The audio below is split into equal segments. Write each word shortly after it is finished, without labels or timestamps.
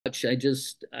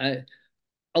much.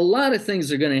 A lot of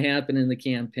things are going to happen in the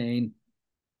campaign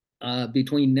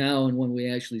between now and when we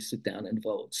actually sit down and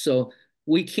vote. So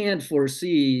we can't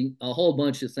foresee a whole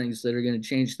bunch of things that are going to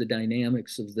change the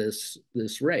dynamics of this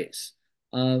race.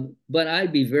 But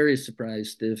I'd be very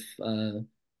surprised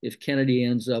if Kennedy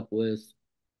ends up with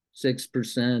 6%,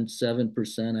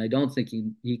 7%. I don't think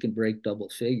he can break double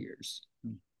figures.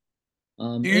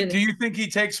 Do you think he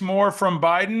takes more from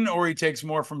Biden or he takes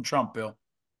more from Trump, Bill?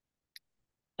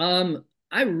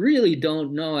 I really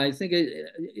don't know. I think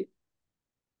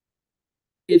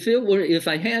if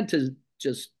I had to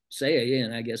just say,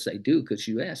 and I guess I do because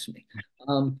you asked me,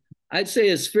 I'd say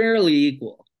it's fairly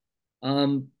equal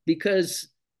because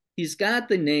he's got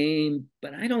the name,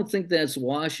 but I don't think that's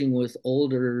washing with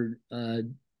older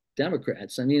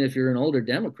Democrats. I mean, if you're an older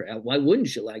Democrat, why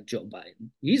wouldn't you like Joe Biden?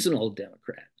 He's an old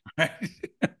Democrat.